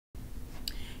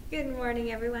Good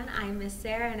morning, everyone. I'm Miss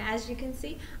Sarah, and as you can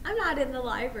see, I'm not in the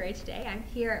library today. I'm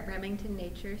here at Remington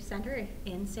Nature Center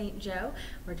in St. Joe.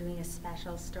 We're doing a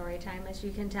special story time, as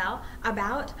you can tell,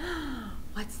 about,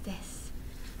 what's this?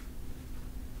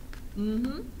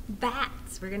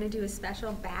 Bats. We're going to do a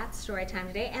special bat story time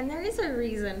today, and there is a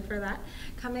reason for that.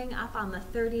 Coming up on the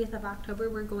 30th of October,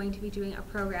 we're going to be doing a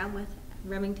program with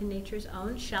Remington Nature's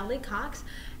own Shelley Cox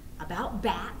about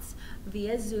bats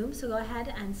via Zoom, so go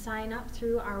ahead and sign up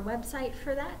through our website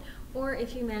for that, or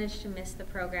if you manage to miss the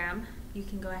program, you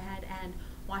can go ahead and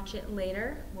watch it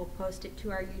later. We'll post it to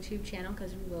our YouTube channel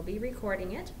because we will be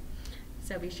recording it,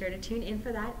 so be sure to tune in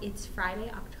for that. It's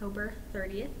Friday, October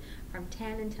 30th from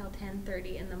 10 until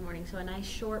 10:30 in the morning, so a nice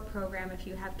short program if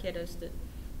you have kiddos that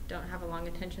don't have a long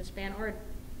attention span, or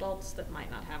adults that might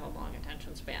not have a long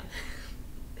attention span.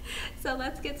 So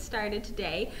let's get started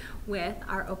today with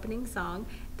our opening song.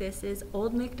 This is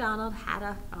Old MacDonald Had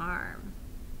a Farm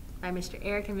by Mr.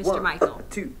 Eric and Mr. Michael. 1,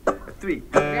 2, 3.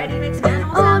 Ready, mix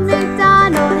animals? Old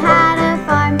MacDonald had a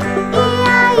farm,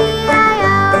 E-I-E-I-O.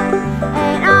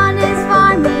 And on his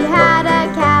farm he had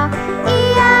a cow,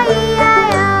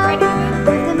 E-I-E-I-O. Ready to move?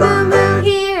 With a moo-moo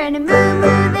here and a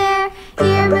moo-moo there,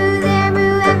 here moo, there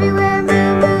moo, everywhere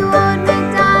moo-moo. Old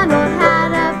MacDonald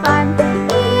had a farm,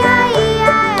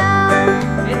 E-I-E-I-O.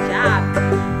 Good job.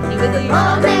 Can you wiggle your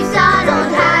Old shoulders? MacDonald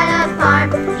had a farm,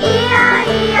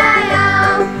 E-I-E-I-O.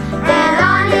 And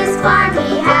on his farm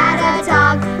he had a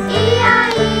dog,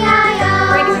 E-I-E-I-O.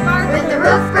 Ready to bark? With a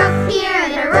roof, roof here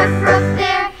and a roof, roof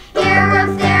there, here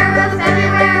roof, there roof,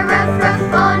 everywhere roof, roof.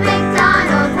 Old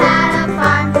MacDonald had a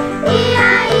farm,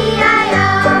 E-I-E-I-O.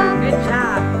 Good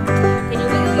job. Can you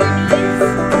wiggle your knees?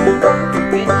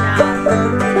 Good job.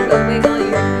 Wiggle, wiggle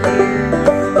your ears.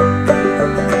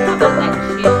 How about that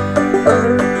chin?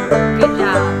 Good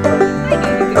job. I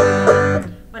knew you could wiggle.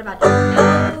 What about your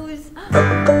nose?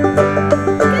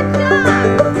 Good job.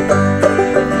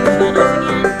 Wiggle your shoulders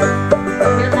again.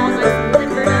 Here's all nice and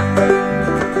limbered up.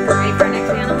 Ready for our next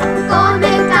animal? Old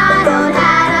MacDonald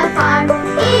had a farm,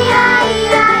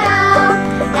 E-I-E-I-O.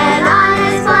 And on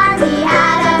his farm he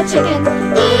had a chicken,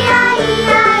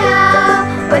 E-I-E-I-O.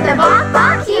 With a bawk,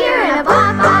 bawk here and a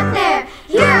bawk, bawk there,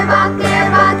 here a bawk, there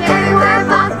a bawk, everywhere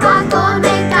bawk, bawk. Old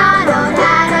MacDonald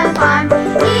had a farm,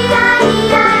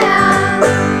 E-I-E-I-O.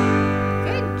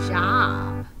 Good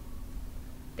job.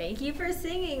 Thank you for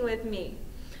singing with me.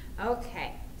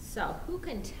 Okay, so who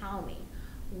can tell me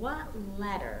what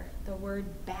letter the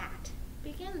word bat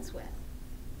begins with?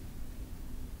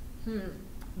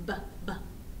 B,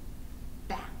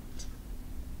 bat.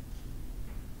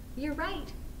 You're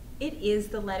right. It is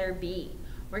the letter B.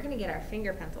 We're going to get our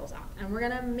finger pencils out and we're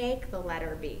going to make the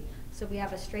letter B. So we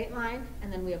have a straight line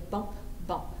and then we have bump,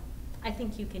 bump. I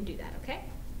think you can do that, okay?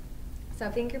 So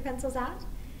finger pencils out,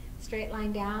 straight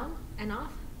line down and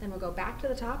off, then we'll go back to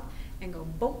the top and go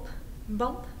bump,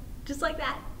 bump, just like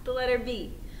that, the letter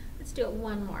B. Let's do it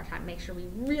one more time, make sure we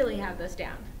really have this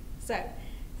down. So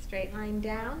straight line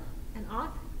down and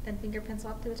off, then finger pencil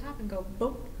up to the top and go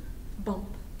bump,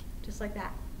 bump, just like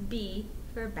that, B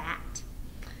for bat.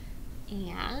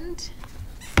 And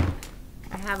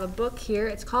I have a book here,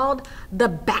 it's called The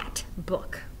Bat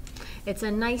Book. It's a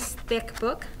nice thick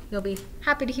book. You'll be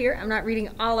happy to hear I'm not reading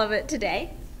all of it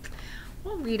today.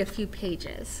 We'll read a few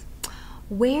pages.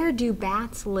 Where do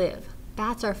bats live?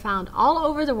 Bats are found all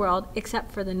over the world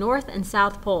except for the North and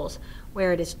South Poles,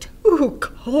 where it is too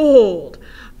cold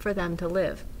for them to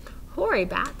live. Hoary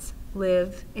bats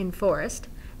live in forest.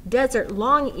 Desert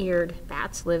long-eared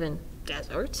bats live in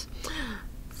deserts.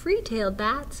 Free-tailed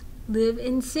bats live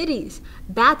in cities.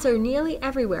 Bats are nearly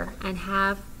everywhere and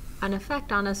have an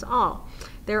effect on us all.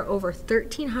 There are over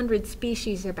 1,300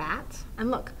 species of bats. And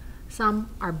look,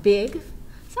 some are big,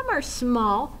 some are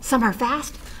small, some are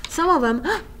fast, some of them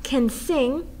can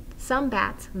sing. Some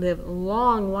bats live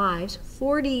long lives,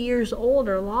 40 years old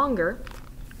or longer,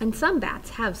 and some bats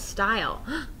have style.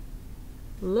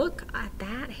 Look at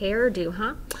that hairdo,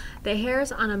 huh? The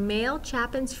hairs on a male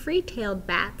Chapin's free-tailed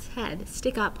bat's head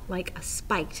stick up like a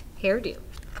spiked hairdo.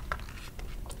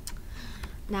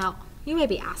 Now, you may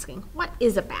be asking, what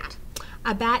is a bat?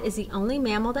 A bat is the only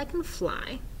mammal that can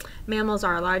fly. Mammals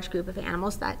are a large group of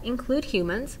animals that include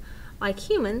humans. Like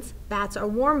humans, bats are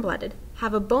warm-blooded,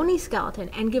 have a bony skeleton,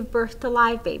 and give birth to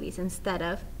live babies instead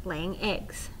of laying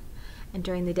eggs. And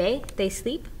during the day, they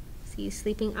sleep. See you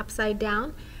sleeping upside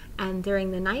down. And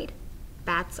during the night,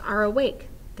 bats are awake.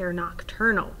 They're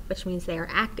nocturnal, which means they are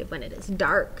active when it is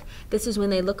dark. This is when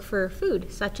they look for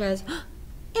food, such as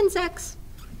insects.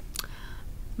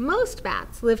 Most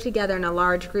bats live together in a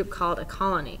large group called a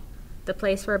colony. The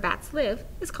place where bats live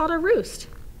is called a roost.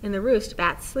 in the roost,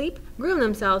 bats sleep, groom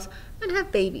themselves, and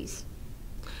have babies.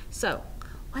 So,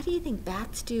 what do you think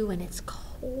bats do when it's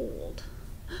cold?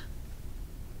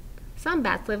 Some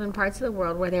bats live in parts of the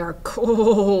world where there are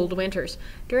cold winters.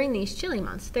 During these chilly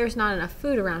months, there's not enough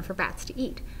food around for bats to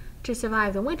eat. To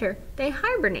survive the winter, they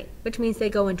hibernate, which means they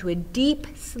go into a deep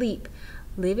sleep,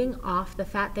 living off the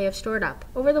fat they have stored up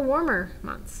over the warmer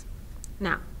months.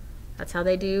 Now, that's how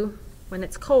they do when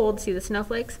it's cold. See the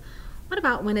snowflakes? What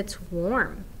about when it's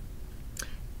warm?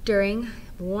 During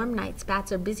warm nights,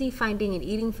 bats are busy finding and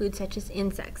eating food such as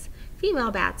insects.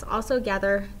 Female bats also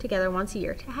gather together once a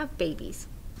year to have babies.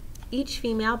 Each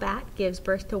female bat gives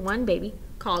birth to one baby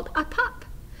called a pup.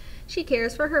 She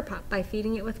cares for her pup by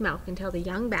feeding it with milk until the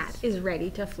young bat is ready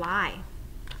to fly.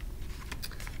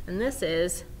 And this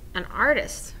is an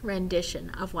artist's rendition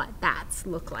of what bats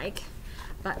look like.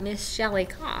 But Miss Shelley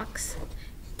Cox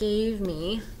gave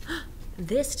me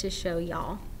this to show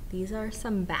y'all. These are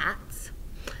some bats.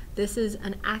 This is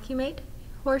an Accumate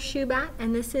horseshoe bat,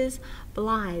 and this is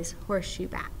Bly's horseshoe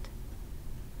bat.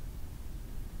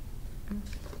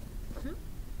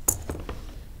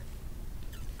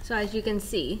 So as you can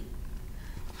see,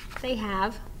 they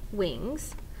have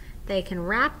wings. They can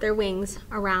wrap their wings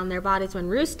around their bodies when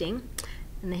roosting,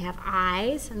 and they have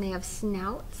eyes and they have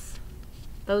snouts.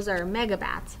 Those are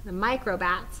megabats. The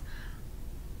microbats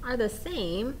are the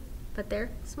same, but they're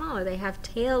smaller. They have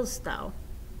tails though.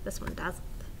 This one doesn't.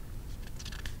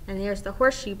 And here's the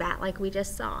horseshoe bat like we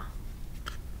just saw.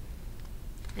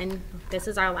 And this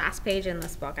is our last page in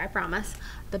this book, I promise.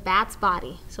 The bat's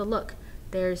body. So look,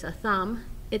 there's a thumb,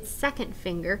 its second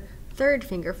finger, third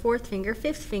finger, fourth finger,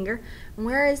 fifth finger. And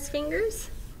where are his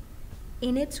fingers?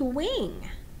 In its wing.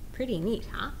 Pretty neat,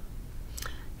 huh?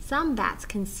 Some bats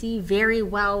can see very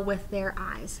well with their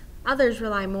eyes. Others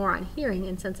rely more on hearing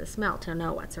and sense of smell to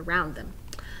know what's around them.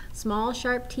 Small,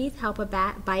 sharp teeth help a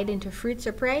bat bite into fruits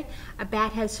or prey. A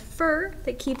bat has fur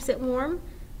that keeps it warm.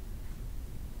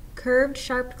 Curved,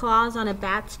 sharp claws on a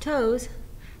bat's toes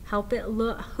help it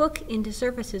hook into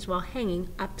surfaces while hanging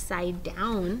upside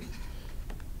down.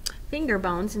 Finger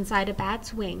bones inside a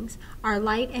bat's wings are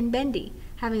light and bendy.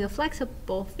 Having a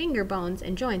flexible finger bones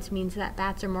and joints means that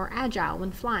bats are more agile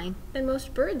when flying than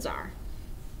most birds are.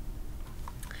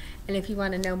 And if you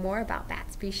want to know more about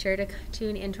bats, be sure to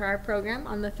tune into our program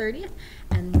on the 30th.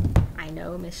 And I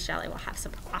know Miss Shelley will have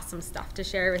some awesome stuff to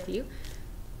share with you.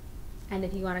 And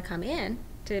if you want to come in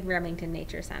to Remington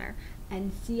Nature Center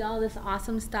and see all this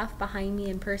awesome stuff behind me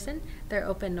in person, they're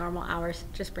open normal hours.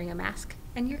 Just bring a mask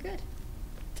and you're good.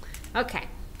 Okay.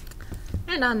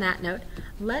 And on that note,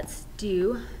 let's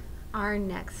do our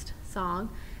next song.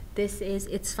 This is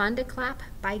It's Fun to Clap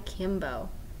by Kimbo.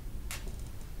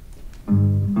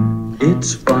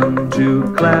 It's fun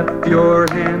to clap your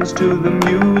hands to the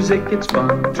music. It's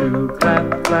fun to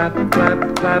clap, clap,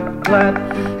 clap, clap, clap.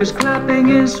 'Cause clapping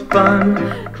is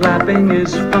fun. Clapping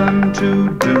is fun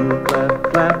to do. Clap,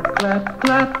 clap, clap,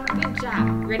 clap. Good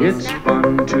job. Ready, It's snap?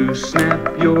 fun to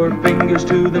snap your fingers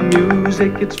to the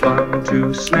music. It's fun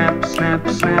to snap, snap,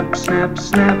 snap, snap,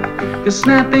 snap. 'Cause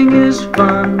snapping is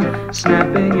fun.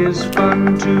 Snapping is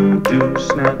fun to do.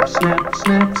 Snap, snap,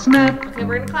 snap, snap. Okay,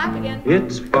 we're gonna clap again.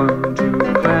 It's fun to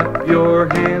clap your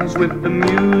hands with the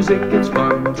music. It's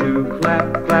fun to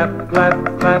clap, clap,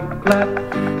 clap, clap, clap.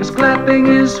 'Cause clapping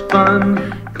is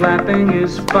fun. Clapping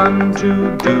is fun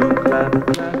to do. Clap,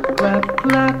 clap, clap,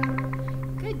 clap.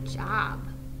 Good job.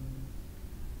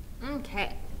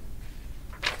 Okay.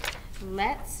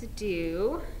 Let's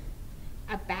do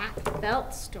a bat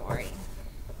belt story.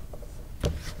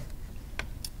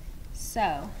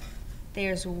 So,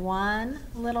 there's one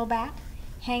little bat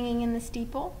hanging in the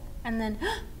steeple, and then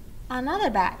another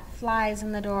bat flies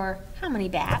in the door. How many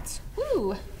bats?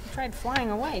 Woo! I tried flying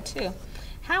away too.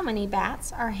 How many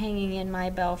bats are hanging in my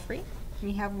belfry?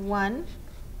 We have 1,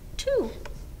 2.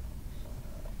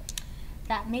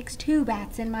 That makes 2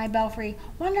 bats in my belfry.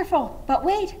 Wonderful, but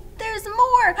wait, there's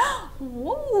more.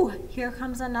 Whoa, here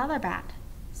comes another bat.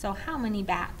 So how many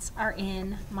bats are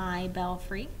in my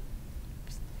belfry?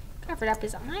 Covered up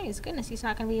his eyes. Goodness, he's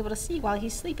not going to be able to see while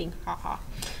he's sleeping. Ha ha.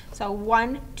 So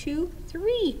 1, 2,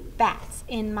 3 bats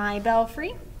in my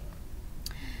belfry.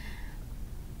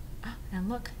 Oh, and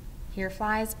look, here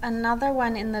flies another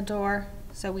one in the door.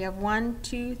 So we have 1,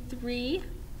 2, 3,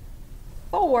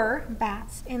 4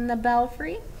 bats in the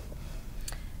belfry.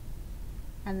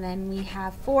 And then we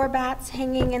have 4 bats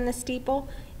hanging in the steeple.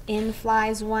 In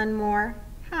flies one more.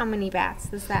 How many bats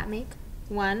does that make?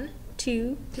 1,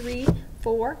 2, 3,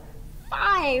 4,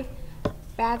 5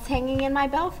 bats hanging in my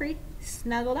belfry,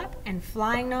 snuggled up and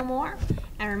flying no more.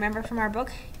 And remember from our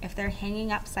book, if they're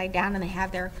hanging upside down and they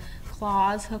have their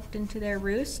claws hooked into their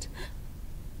roost.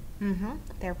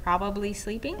 They're probably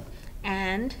sleeping,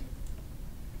 and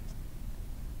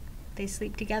they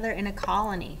sleep together in a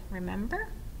colony, remember?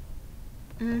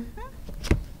 Good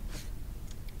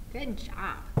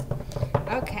job.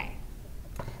 Okay,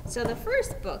 so the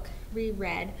first book we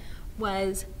read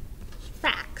was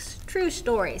facts, true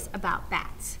stories about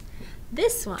bats.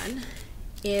 This one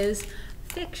is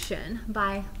fiction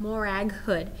by Morag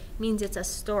Hood. Means it's a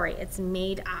story, it's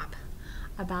made up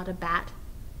about a bat.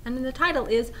 And then the title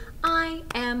is I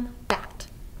Am Bat.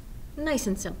 Nice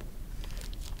and simple.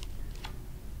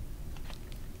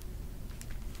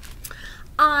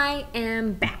 I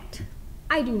am Bat.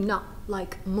 I do not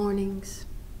like mornings.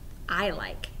 I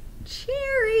like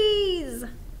cherries.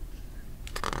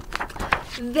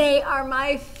 They are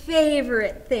my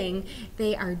favorite thing.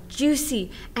 They are juicy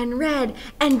and red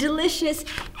and delicious,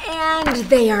 and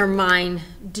they are mine.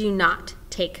 Do not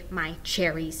take my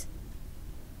cherries.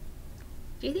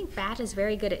 Do you think Bat is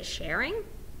very good at sharing?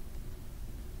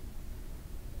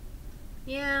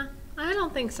 Yeah, I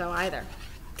don't think so either.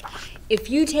 If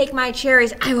you take my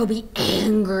cherries, I will be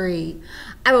angry.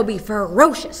 I will be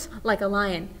ferocious like a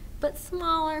lion, but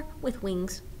smaller with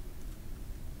wings.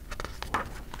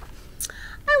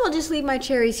 I will just leave my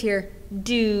cherries here.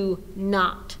 Do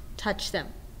not touch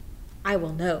them. I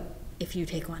will know if you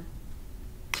take one.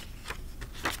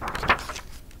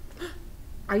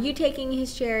 Are you taking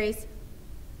his cherries?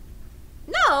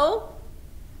 No.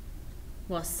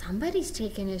 Well, somebody's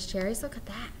taking his cherries. Look at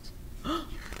that.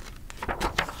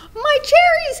 My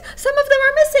cherries! Some of them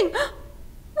are missing.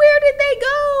 Where did they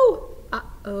go?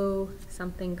 Uh-oh,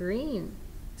 something green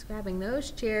is grabbing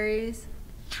those cherries.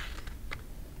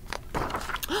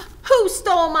 Who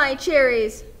stole my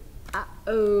cherries?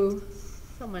 Uh-oh,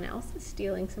 someone else is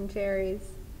stealing some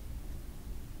cherries.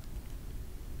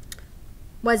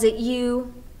 Was it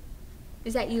you?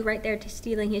 Is that you right there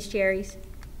stealing his cherries?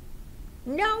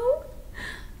 No?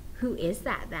 Who is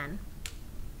that then?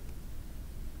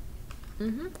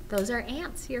 Those are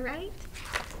ants, you're right.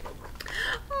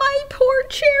 My poor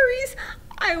cherries.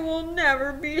 I will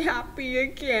never be happy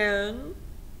again.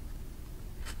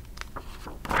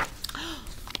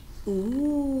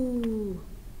 Ooh,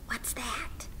 what's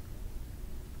that?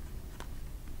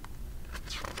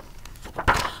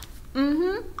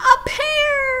 A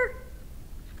pear.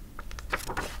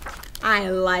 I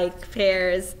like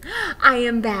pears. I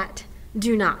am Bat.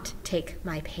 Do not take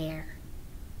my pear.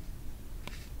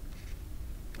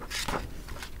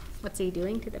 What's he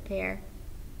doing to the pear?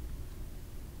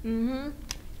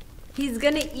 He's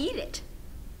gonna eat it.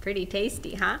 Pretty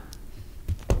tasty, huh?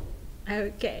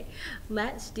 Okay,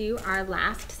 let's do our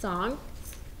last song.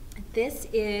 This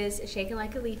is Shakin'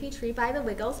 Like a Leafy Tree by the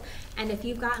Wiggles. And if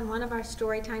you've gotten one of our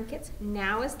Storytime kits,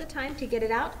 now is the time to get it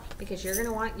out because you're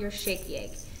gonna want your shaky egg.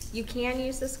 You can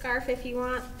use the scarf if you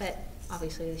want, but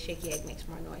obviously the shaky egg makes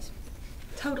more noise.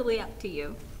 Totally up to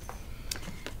you.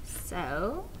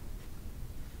 So,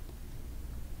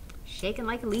 Shakin'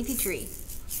 Like a Leafy Tree.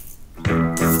 We're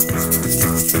gonna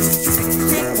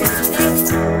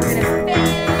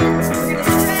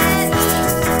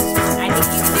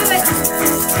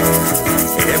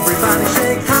Everybody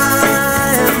shake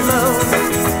high and low,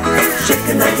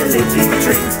 shaking like a leafy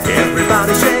tree.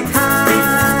 Everybody shake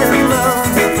high and low,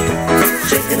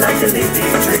 shaking like a leafy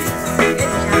tree.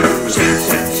 Shake,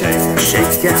 shake, shake,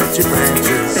 shake out your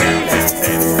branches,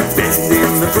 bend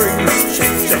in the breeze.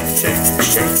 Shake, shake, shake,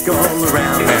 shake all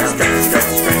around now.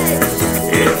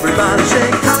 Everybody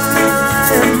shake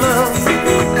high and low,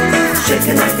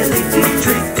 shaking like a leafy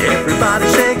tree. Everybody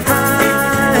shake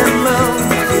high and low.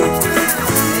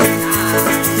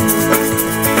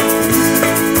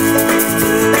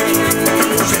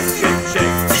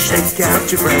 Shake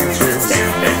out your branches,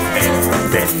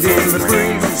 bend in the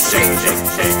breeze. Shake, shake,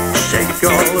 shake, shake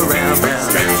all around now.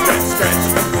 Stretch, stretch, stretch.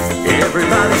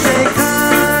 Everybody shake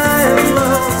high and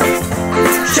low,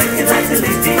 shaking like a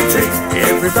leafy tree.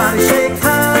 Everybody shake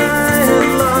high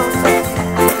and low.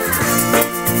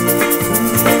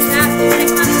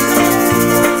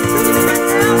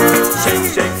 Shake,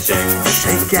 shake, shake,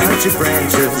 shake out your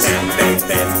branches,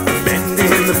 bend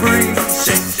in the breeze.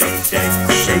 Shake, shake, shake,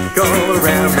 shake all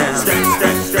around now. Stretch,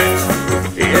 stretch, stretch.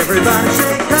 Everybody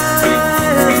shake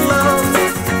high and low,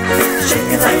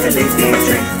 shaking like a leafy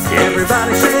tree.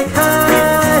 Everybody shake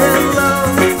high and low.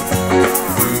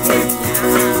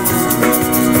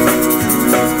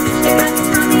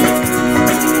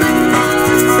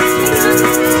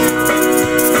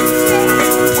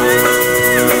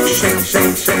 Shake,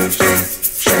 shake, shake, shake,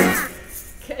 shake.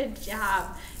 Good job.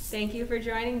 Thank you for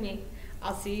joining me.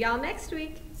 I'll see y'all next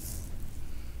week.